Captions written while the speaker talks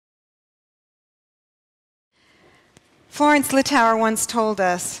Florence Littauer once told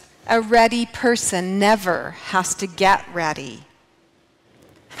us, a ready person never has to get ready.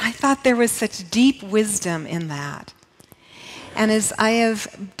 And I thought there was such deep wisdom in that. And as I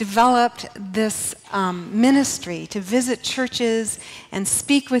have developed this ministry to visit churches and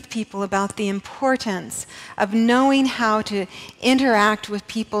speak with people about the importance of knowing how to interact with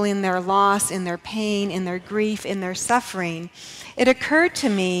people in their loss, in their pain, in their grief, in their suffering, it occurred to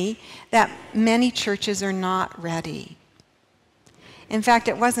me that many churches are not ready. In fact,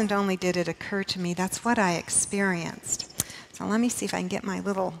 it wasn't only did it occur to me, that's what I experienced. So let me see if I can get my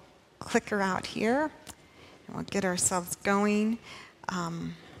little clicker out here. We'll get ourselves going.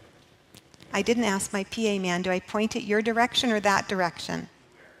 I didn't ask my PA man, do I point it your direction or that direction?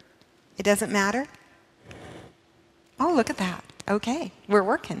 It doesn't matter? Oh, look at that. Okay, we're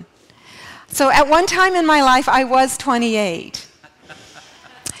working. So at one time in my life, I was 28.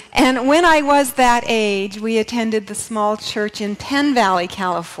 And when I was that age, we attended the small church in Penn Valley,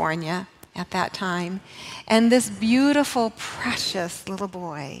 California at that time. And this beautiful, precious little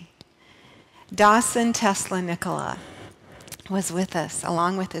boy, Dawson Tesla Nicola, was with us,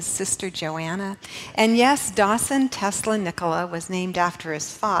 along with his sister Joanna. And yes, Dawson Tesla Nicola was named after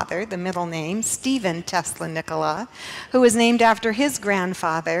his father, the middle name, Stephen Tesla Nicola, who was named after his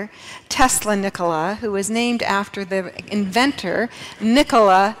grandfather, Tesla Nicola, who was named after the inventor,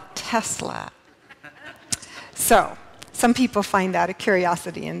 Nikola Tesla. So, some people find that a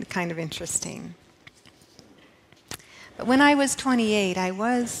curiosity and kind of interesting. But when I was 28,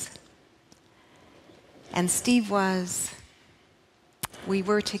 and Steve we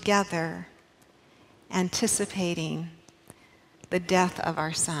were together anticipating the death of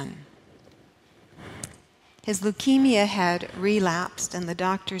our son. His leukemia had relapsed, and the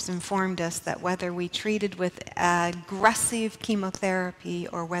doctors informed us that whether we treated with aggressive chemotherapy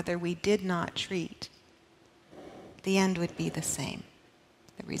or whether we did not treat, the end would be the same.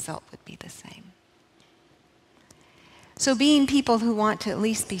 The result would be the same. So being people who want to at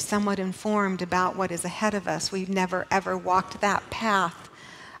least be somewhat informed about what is ahead of us, we've never ever walked that path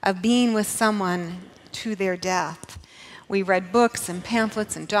of being with someone to their death. We read books and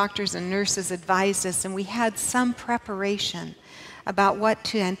pamphlets, and doctors and nurses advised us, and we had some preparation about what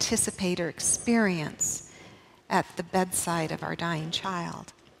to anticipate or experience at the bedside of our dying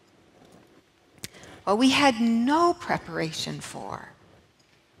child. What we had no preparation for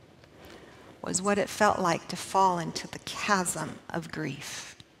was what it felt like to fall into the chasm of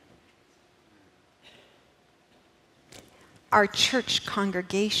grief. Our church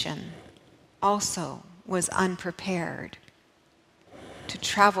congregation also was unprepared to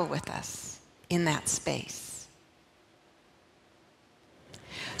travel with us in that space.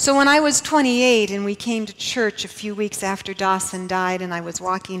 So when I was 28 and we came to church a few weeks after Dawson died, and I was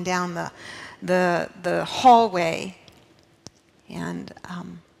walking down the hallway, and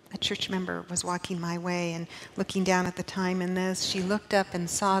a church member was walking my way and looking down at the time, and as she looked up and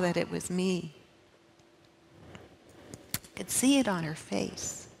saw that it was me, I could see it on her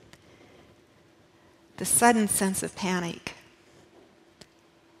face. The sudden sense of panic.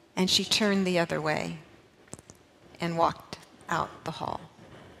 And she turned the other way and walked out the hall.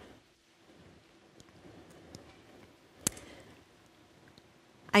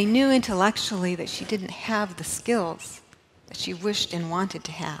 I knew intellectually that she didn't have the skills that she wished and wanted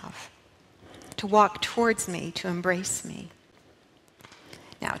to have, to walk towards me, to embrace me.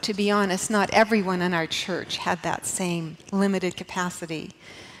 Now, to be honest, not everyone in our church had that same limited capacity,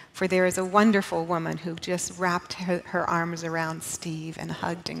 for there is a wonderful woman who just wrapped her arms around Steve and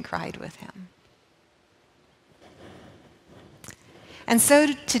hugged and cried with him. And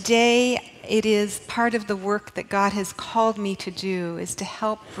so today, it is part of the work that God has called me to do, is to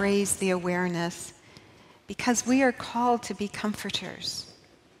help raise the awareness, because we are called to be comforters.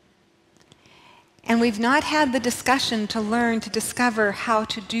 And we've not had the discussion to learn to discover how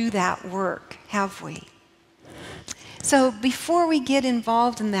to do that work, have we? So before we get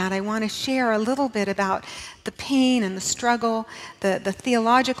involved in that, I want to share a little bit about the pain and the struggle, the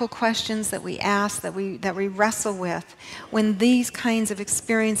theological questions that we ask, that we wrestle with when these kinds of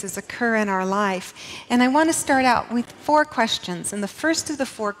experiences occur in our life. And I want to start out with 4 questions. And the first of the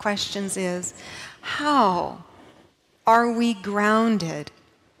 4 questions is, how are we grounded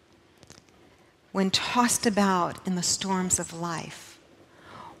when tossed about in the storms of life?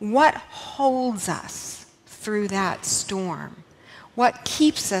 What holds us through that storm? What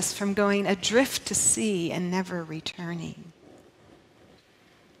keeps us from going adrift to sea and never returning?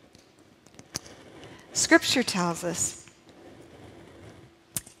 Scripture tells us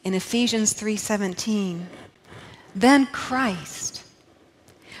in Ephesians 3:17, then Christ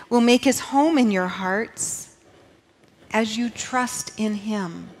will make his home in your hearts as you trust in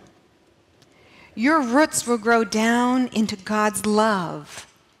Him. Your roots will grow down into God's love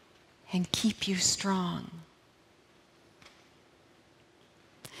and keep you strong.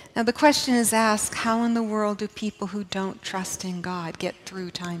 Now the question is asked, how in the world do people who don't trust in God get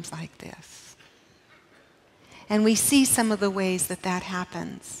through times like this? And we see some of the ways that that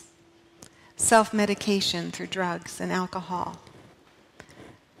happens. Self-medication through drugs and alcohol.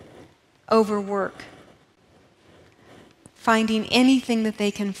 Overwork. Finding anything that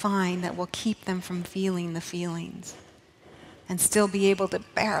they can find that will keep them from feeling the feelings and still be able to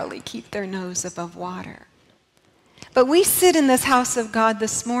barely keep their nose above water. But we sit in this house of God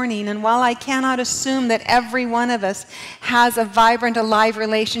this morning, and while I cannot assume that every one of us has a vibrant, alive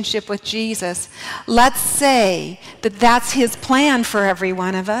relationship with Jesus, let's say that that's His plan for every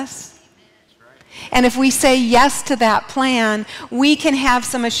one of us. And if we say yes to that plan, we can have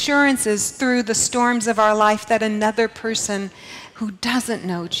some assurances through the storms of our life that another person who doesn't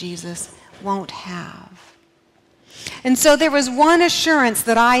know Jesus won't have. And so there was one assurance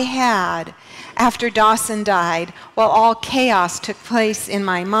that I had after Dawson died, while all chaos took place in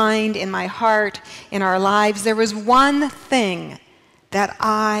my mind, in my heart, in our lives. There was one thing that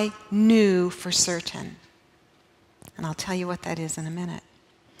I knew for certain. And I'll tell you what that is in a minute.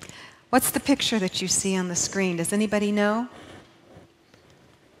 What's the picture that you see on the screen? Does anybody know?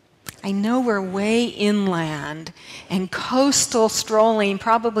 I know we're way inland, and coastal strolling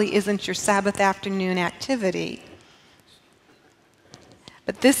probably isn't your Sabbath afternoon activity.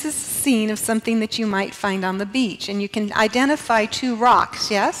 But this is a scene of something that you might find on the beach. And you can identify two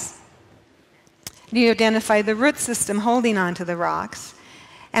rocks, yes? You identify the root system holding onto the rocks.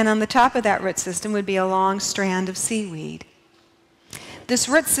 And on the top of that root system would be a long strand of seaweed. This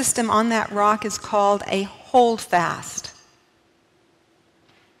root system on that rock is called a holdfast.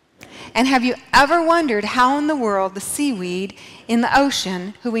 And have you ever wondered how in the world the seaweed in the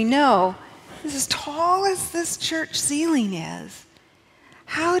ocean, who we know is as tall as this church ceiling is,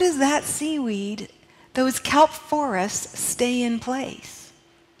 how does that seaweed, those kelp forests, stay in place?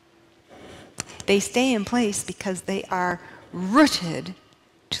 They stay in place because they are rooted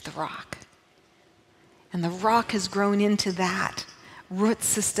to the rock. And the rock has grown into that root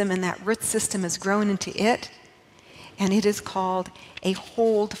system, and that root system has grown into it, and it is called a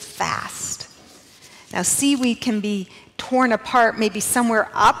holdfast. Now, seaweed can be torn apart maybe somewhere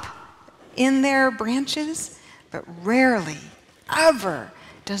up in their branches, but rarely, ever,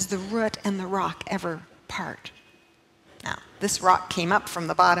 does the root and the rock ever part. Now, this rock came up from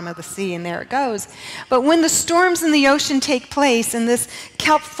the bottom of the sea, and there it goes. But when the storms in the ocean take place, in this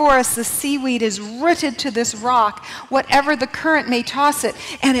kelp forest, the seaweed is rooted to this rock, whatever the current may toss it,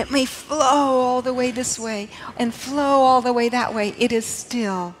 and it may flow all the way this way and flow all the way that way, it is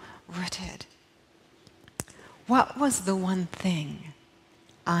still rooted. What was the one thing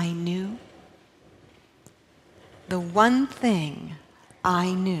I knew? The one thing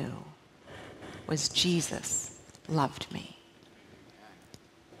I knew was Jesus loved me.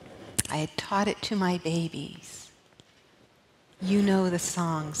 I had taught it to my babies. You know the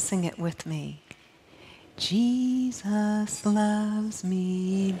song, sing it with me. Jesus loves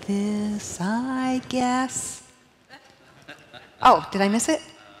me, this I guess. Oh, did I miss it?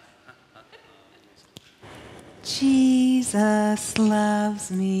 Jesus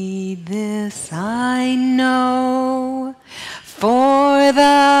loves me, this I know, for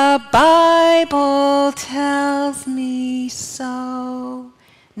the Bible tells me so.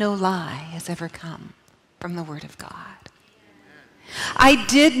 No lie has ever come from the Word of God. I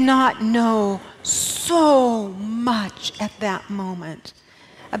did not know so much at that moment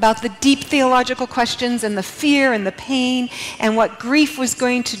about the deep theological questions and the fear and the pain and what grief was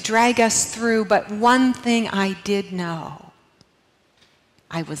going to drag us through, but one thing I did know: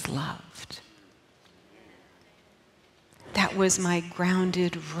 I was loved. That was my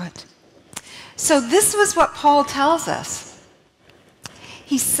grounded root. So this was what Paul tells us.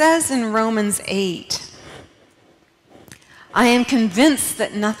 He says in Romans 8, I am convinced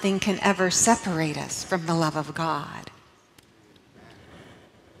that nothing can ever separate us from the love of God.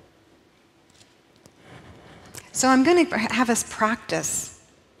 So I'm going to have us practice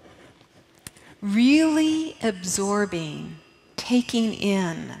really absorbing, taking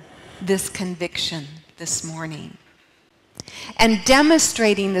in this conviction this morning, and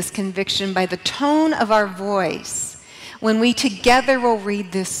demonstrating this conviction by the tone of our voice when we together will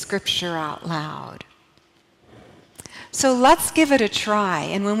read this scripture out loud. So let's give it a try.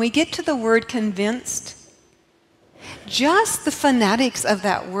 And when we get to the word convinced, just the phonetics of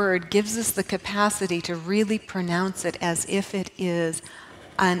that word gives us the capacity to really pronounce it as if it is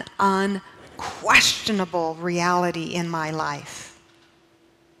an unquestionable reality in my life.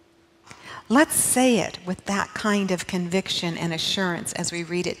 Let's say it with that kind of conviction and assurance as we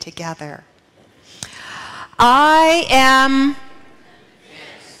read it together. I am...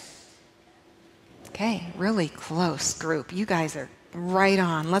 Okay, really close group. You guys are right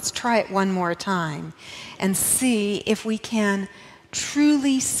on. Let's try it one more time and see if we can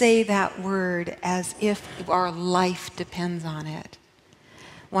truly say that word as if our life depends on it.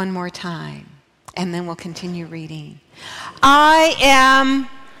 One more time, and then we'll continue reading. I am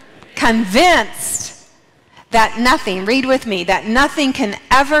convinced that nothing, read with me, that nothing can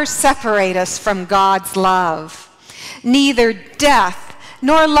ever separate us from God's love. Neither death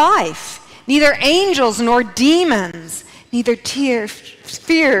nor life, neither angels nor demons, neither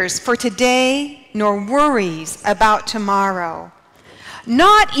fears for today nor worries about tomorrow.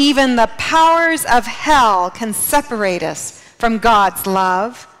 Not even the powers of hell can separate us from God's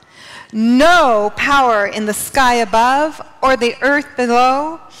love. No power in the sky above or the earth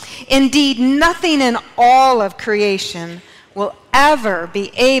below. Indeed, nothing in all of creation will ever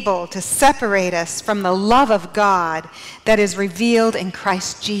be able to separate us from the love of God that is revealed in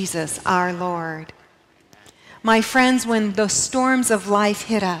Christ Jesus our Lord. My friends, when the storms of life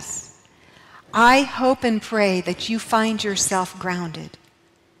hit us, I hope and pray that you find yourself grounded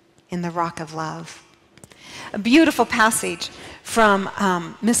in the rock of love. A beautiful passage from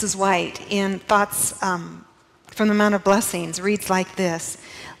Mrs. White in Thoughts from the Mount of Blessings reads like this: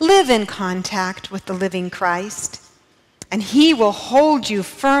 live in contact with the living Christ, and he will hold you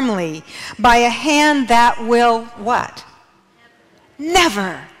firmly by a hand that will what?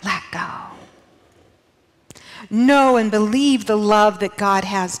 Never let go. Know and believe the love that God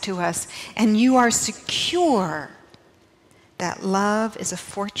has to us, and you are secure that love is a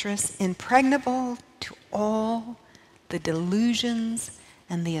fortress impregnable to all the delusions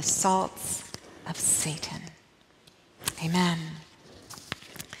and the assaults of Satan. Amen.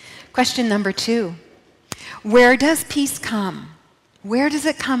 Question number 2. Where does peace come? Where does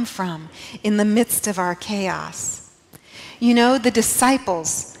it come from in the midst of our chaos? You know, the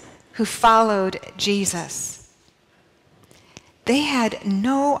disciples who followed Jesus, they had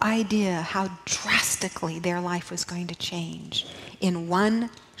no idea how drastically their life was going to change in one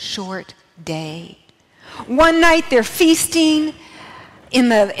short day. One night they're feasting in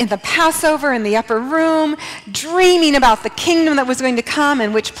the Passover in the upper room, dreaming about the kingdom that was going to come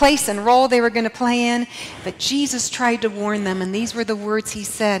and which place and role they were going to play in. But Jesus tried to warn them, and these were the words he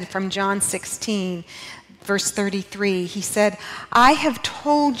said from John 16, verse 33. He said, I have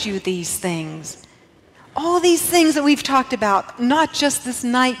told you these things. All these things that we've talked about, not just this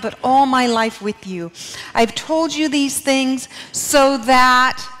night, but all my life with you. I've told you these things so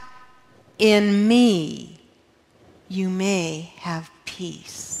that in me you may have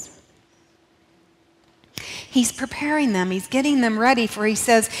peace. He's preparing them. He's getting them ready, for he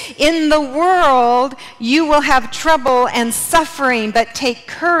says, in the world you will have trouble and suffering, but take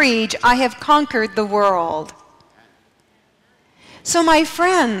courage. I have conquered the world. So my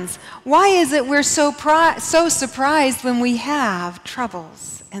friends, why is it we're so surprised when we have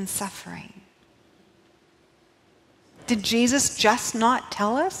troubles and suffering? Did Jesus just not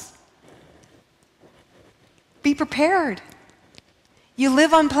tell us? Be prepared. You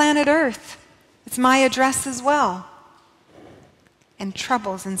live on planet Earth. It's my address as well. And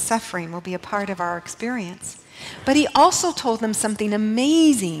troubles and suffering will be a part of our experience. But he also told them something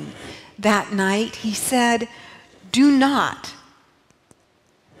amazing that night. He said, do not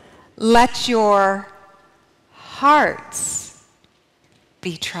let your hearts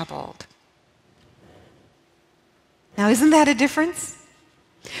be troubled. Now, isn't that a difference?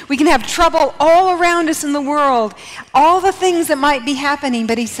 We can have trouble all around us in the world, all the things that might be happening,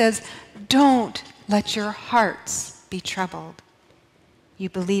 but he says, don't let your hearts be troubled. You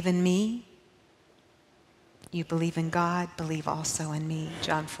believe in me, you believe in God, believe also in me.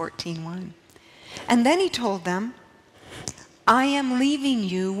 John 14:1. And then he told them, I am leaving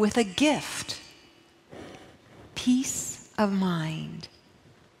you with a gift, peace of mind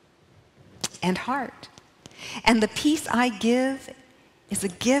and heart. And the peace I give is a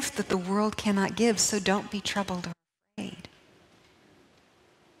gift that the world cannot give, so don't be troubled or afraid.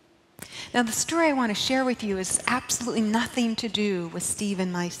 Now, the story I want to share with you is absolutely nothing to do with Steve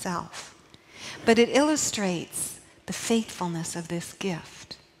and myself, but it illustrates the faithfulness of this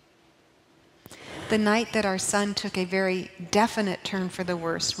gift. The night that our son took a very definite turn for the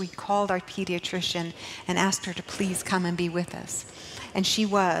worse, we called our pediatrician and asked her to please come and be with us. And she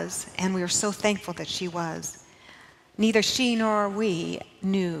was, and we were so thankful that she was. Neither she nor we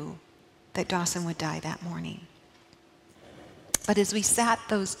knew that Dawson would die that morning. But as we sat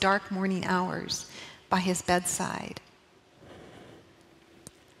those dark morning hours by his bedside,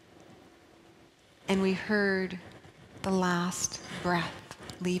 and we heard the last breath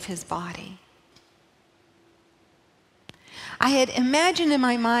leave his body, I had imagined in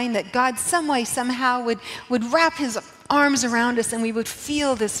my mind that God some way, somehow would wrap his arms around us and we would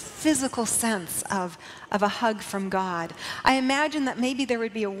feel this physical sense of a hug from God. I imagined that maybe there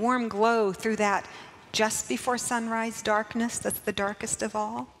would be a warm glow through that just before sunrise darkness that's the darkest of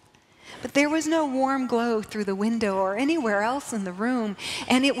all. But there was no warm glow through the window or anywhere else in the room,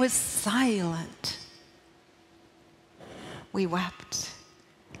 and it was silent. We wept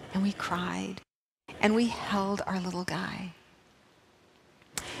and we cried and we held our little guy.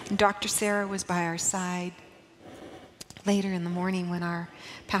 And Dr. Sarah was by our side later in the morning when our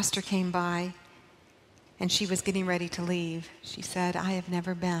pastor came by and she was getting ready to leave. She said, I have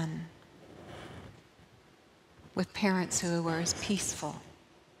never been with parents who were as peaceful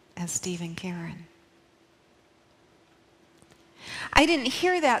as Steve and Karen. I didn't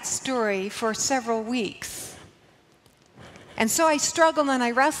hear that story for several weeks. And so I struggled and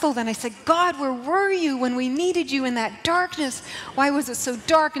I wrestled and I said, God, where were you when we needed you in that darkness? Why was it so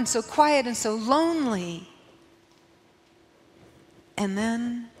dark and so quiet and so lonely? And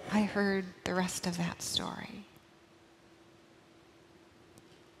then I heard the rest of that story.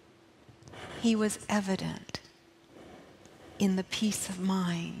 He was evident in the peace of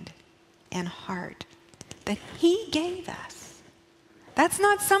mind and heart that he gave us. That's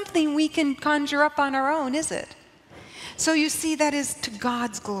not something we can conjure up on our own, is it? So you see, that is to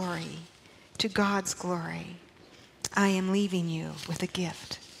God's glory. To God's glory. I am leaving you with a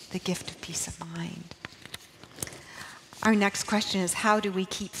gift, the gift of peace of mind. Our next question is, how do we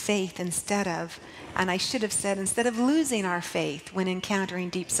keep faith instead of, and I should have said, instead of losing our faith when encountering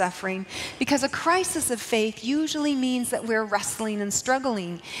deep suffering? Because a crisis of faith usually means that we're wrestling and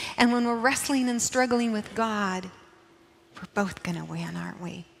struggling. And when we're wrestling and struggling with God, we're both going to win, aren't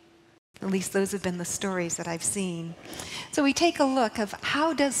we? At least those have been the stories that I've seen. So we take a look of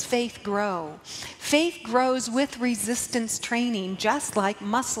how does faith grow? Faith grows with resistance training, just like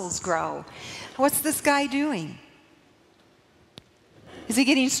muscles grow. What's this guy doing? Is he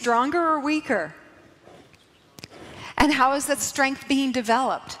getting stronger or weaker? And how is that strength being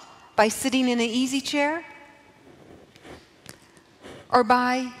developed? By sitting in an easy chair? Or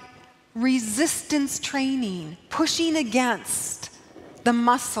by resistance training, pushing against the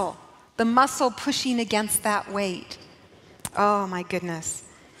muscle pushing against that weight? Oh my goodness.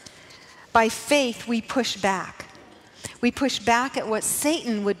 By faith, we push back. We push back at what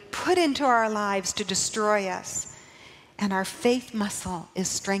Satan would put into our lives to destroy us. And our faith muscle is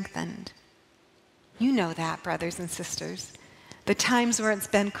strengthened. You know that, brothers and sisters. The times where it's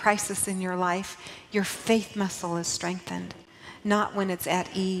been crisis in your life, your faith muscle is strengthened. Not when it's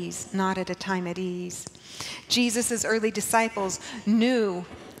at ease, not at a time at ease. Jesus' early disciples knew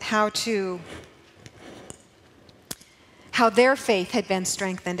how their faith had been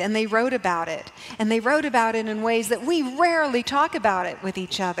strengthened, and they wrote about it. And they wrote about it in ways that we rarely talk about it with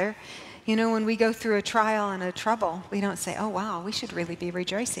each other. You know, when we go through a trial and a trouble, we don't say, oh wow, we should really be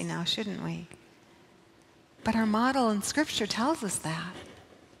rejoicing now, shouldn't we? But our model in Scripture tells us that.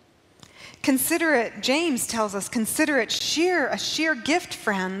 Consider it, James tells us, consider it a sheer gift,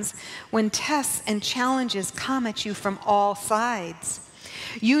 friends, when tests and challenges come at you from all sides.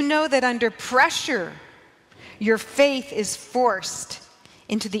 You know that under pressure, your faith is forced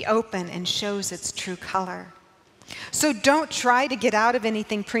into the open and shows its true color. So don't try to get out of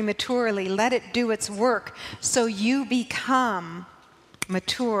anything prematurely. Let it do its work so you become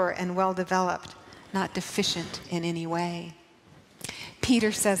mature and well-developed, not deficient in any way.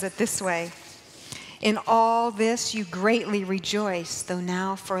 Peter says it this way, in all this you greatly rejoice, though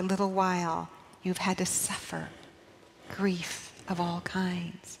now for a little while you've had to suffer grief of all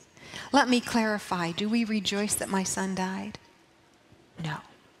kinds. Let me clarify, do we rejoice that my son died? No.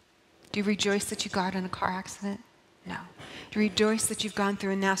 Do you rejoice that you got in a car accident? No. Do you rejoice that you've gone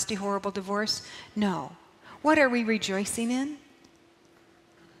through a nasty, horrible divorce? No. What are we rejoicing in?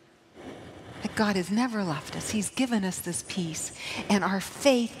 That God has never left us. He's given us this peace. And our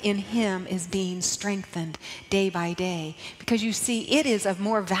faith in Him is being strengthened day by day. Because you see, it is of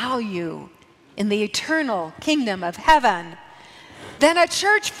more value in the eternal kingdom of heaven than a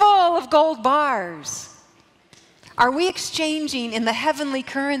church full of gold bars. Are we exchanging in the heavenly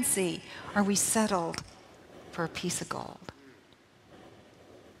currency? Are we settled for a piece of gold?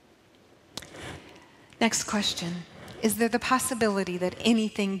 Next question. Is there the possibility that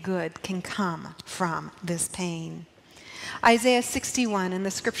anything good can come from this pain? Isaiah 61, and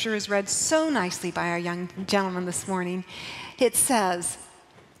the scripture is read so nicely by our young gentleman this morning. It says,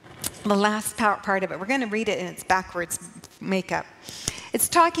 the last part of it, we're going to read it in its backwards makeup. It's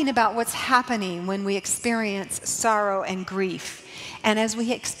talking about what's happening when we experience sorrow and grief. And as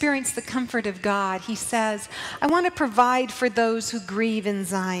we experience the comfort of God, he says, I want to provide for those who grieve in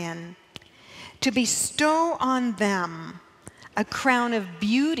Zion, to bestow on them a crown of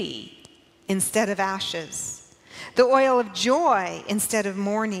beauty instead of ashes, the oil of joy instead of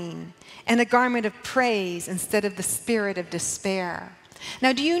mourning, and a garment of praise instead of the spirit of despair.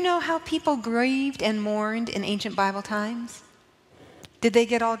 Now, do you know how people grieved and mourned in ancient Bible times? Did they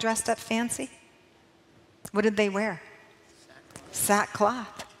get all dressed up fancy? What did they wear?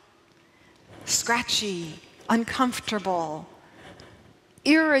 Sackcloth. Scratchy, uncomfortable,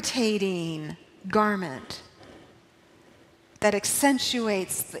 irritating garment that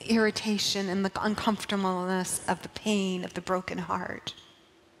accentuates the irritation and the uncomfortableness of the pain of the broken heart.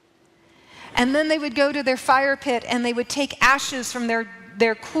 And then they would go to their fire pit and they would take ashes from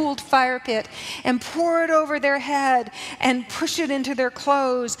their cooled fire pit and pour it over their head and push it into their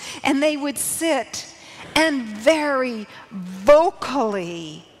clothes, and they would sit and very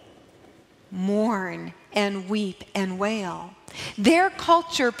vocally mourn and weep and wail. Their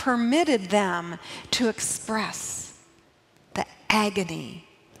culture permitted them to express the agony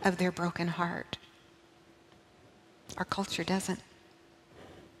of their broken heart. Our culture doesn't.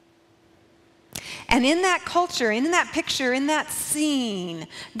 And in that culture, in that picture, in that scene,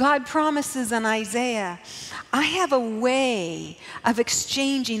 God promises in Isaiah, I have a way of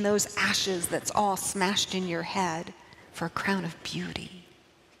exchanging those ashes that's all smashed in your head for a crown of beauty.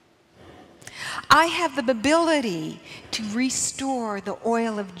 I have the ability to restore the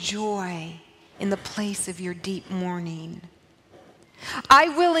oil of joy in the place of your deep mourning. I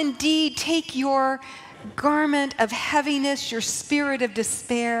will indeed take your garment of heaviness, your spirit of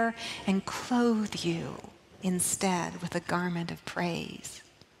despair, and clothe you instead with a garment of praise.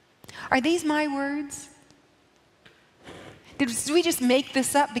 Are these my words? Did we just make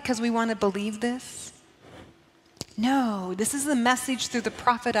this up because we want to believe this? No, this is the message through the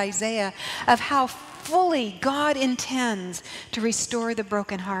prophet Isaiah of how fully God intends to restore the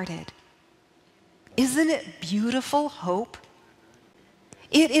brokenhearted. Isn't it beautiful hope?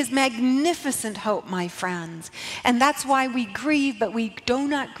 It is magnificent hope, my friends. And that's why we grieve, but we do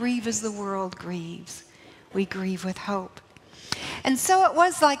not grieve as the world grieves. We grieve with hope. And so it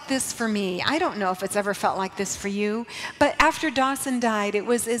was like this for me. I don't know if it's ever felt like this for you, but after Dawson died, it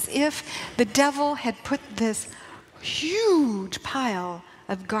was as if the devil had put this huge pile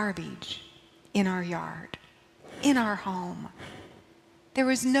of garbage in our yard, in our home. There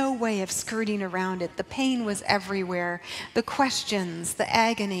was no way of skirting around it. The pain was everywhere. The questions, the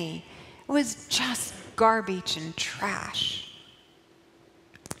agony, it was just garbage and trash.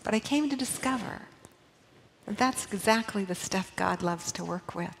 But I came to discover that that's exactly the stuff God loves to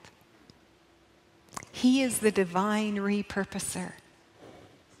work with. He is the divine repurposer.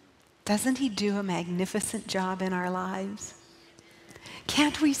 Doesn't he do a magnificent job in our lives?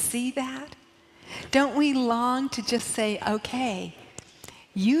 Can't we see that? Don't we long to just say, okay,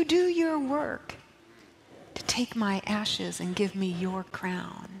 you do your work to take my ashes and give me your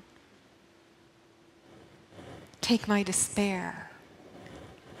crown. Take my despair,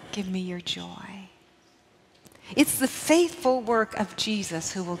 give me your joy. It's the faithful work of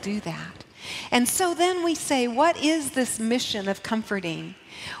Jesus who will do that. And so then we say, what is this mission of comforting?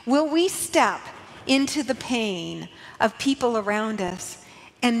 Will we step into the pain of people around us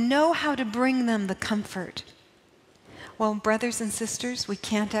and know how to bring them the comfort? Well, brothers and sisters, we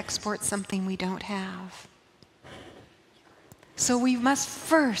can't export something we don't have. So we must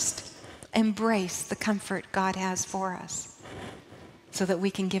first embrace the comfort God has for us so that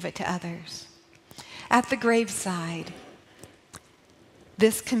we can give it to others. At the graveside,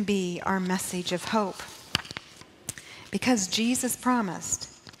 this can be our message of hope. Because Jesus promised,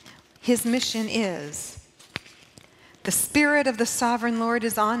 his mission is, the Spirit of the Sovereign Lord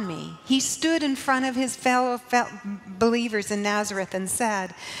is on me. He stood in front of his fellow believers in Nazareth and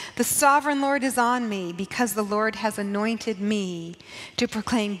said, the Sovereign Lord is on me because the Lord has anointed me to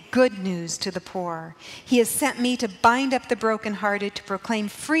proclaim good news to the poor. He has sent me to bind up the brokenhearted, to proclaim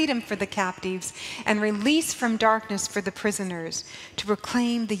freedom for the captives and release from darkness for the prisoners, to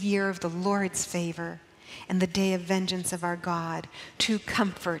proclaim the year of the Lord's favor and the day of vengeance of our God, to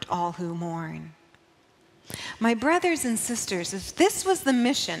comfort all who mourn. My brothers and sisters, if this was the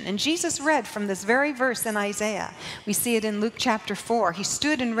mission, and Jesus read from this very verse in Isaiah, we see it in Luke chapter 4, he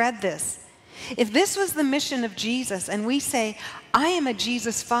stood and read this. If this was the mission of Jesus, and we say, I am a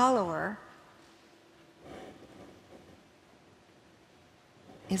Jesus follower,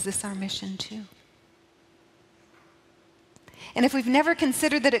 is this our mission too? And if we've never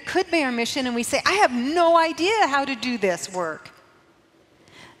considered that it could be our mission and we say, I have no idea how to do this work,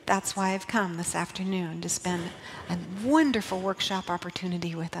 that's why I've come this afternoon to spend a wonderful workshop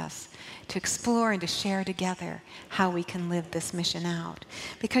opportunity with us to explore and to share together how we can live this mission out.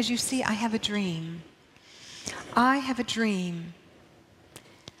 Because you see, I have a dream. I have a dream.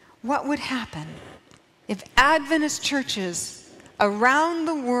 What would happen if Adventist churches around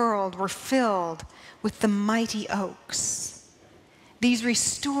the world were filled with the mighty oaks, these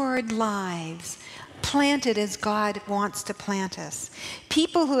restored lives, planted as God wants to plant us,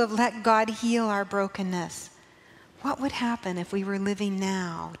 people who have let God heal our brokenness? What would happen if we were living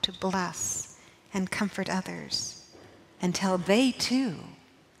now to bless and comfort others until they too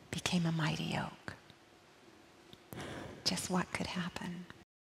became a mighty oak? Just what could happen?